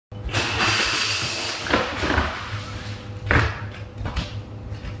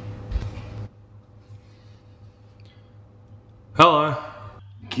Hello.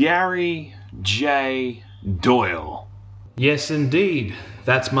 Gary J. Doyle. Yes, indeed.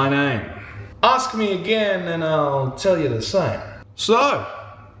 That's my name. Ask me again and I'll tell you the same. So,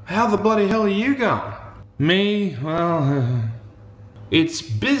 how the bloody hell are you going? Me? Well, it's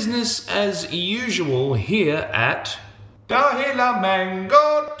business as usual here at Dahila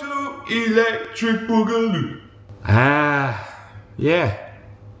Mango to Electric Boogaloo. Yeah.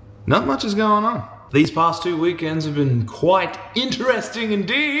 Not much is going on. These past 2 weekends have been quite interesting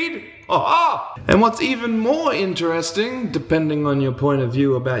indeed. Aha! And what's even more interesting, depending on your point of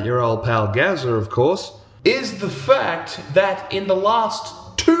view about your old pal Gazza, of course, is the fact that in the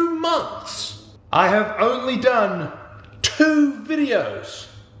last 2 months, I have only done 2 videos.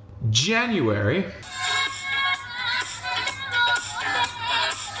 January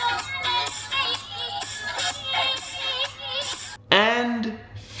and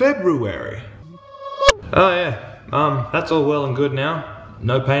February. Oh yeah, that's all well and good now.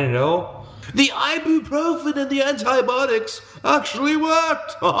 No pain at all. The ibuprofen and the antibiotics actually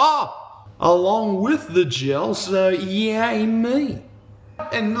worked! Haha! Along with the gel, so yay me.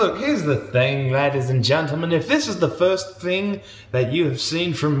 And look, here's the thing, ladies and gentlemen. If this is the first thing that you have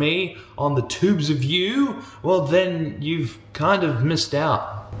seen from me on the tubes of you, well then you've kind of missed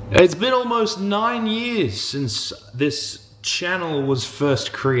out. It's been almost 9 years since this channel was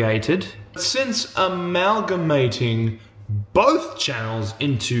first created. Since amalgamating both channels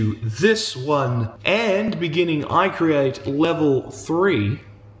into this one and beginning EyeCreate level 3,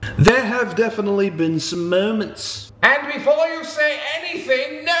 there have definitely been some moments. And before you say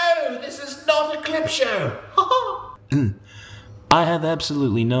anything, no, this is not a clip show. I have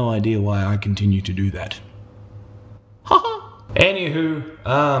absolutely no idea why I continue to do that. Anywho,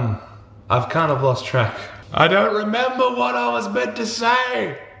 I've kind of lost track. I don't remember what I was meant to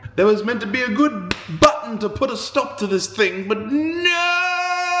say. There was meant to be a good button to put a stop to this thing, but no!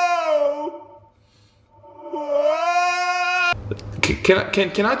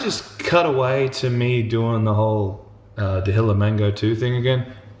 Can I just cut away to me doing the whole Dahila Mango 2 thing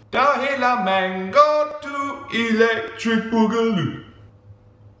again? Dahila Mango to Electric Boogaloo.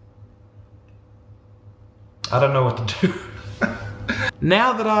 I don't know what to do.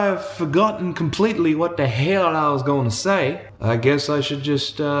 Now that I've forgotten completely what the hell I was going to say, I guess I should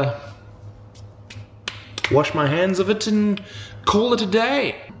just wash my hands of it and call it a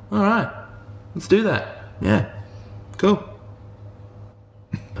day. Alright, let's do that. Yeah, cool.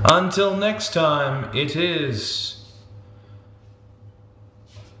 Until next time, it is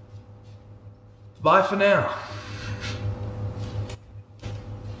bye for now.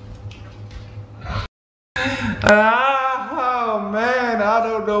 Oh man, I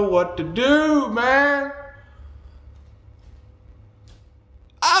don't know what to do, man.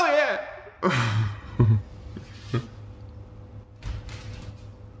 Oh yeah.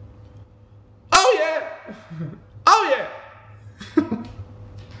 Oh yeah. Oh yeah.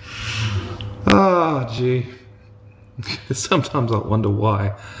 Oh, gee. Sometimes I wonder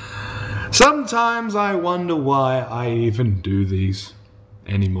why. Sometimes I wonder why I even do these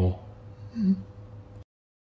anymore.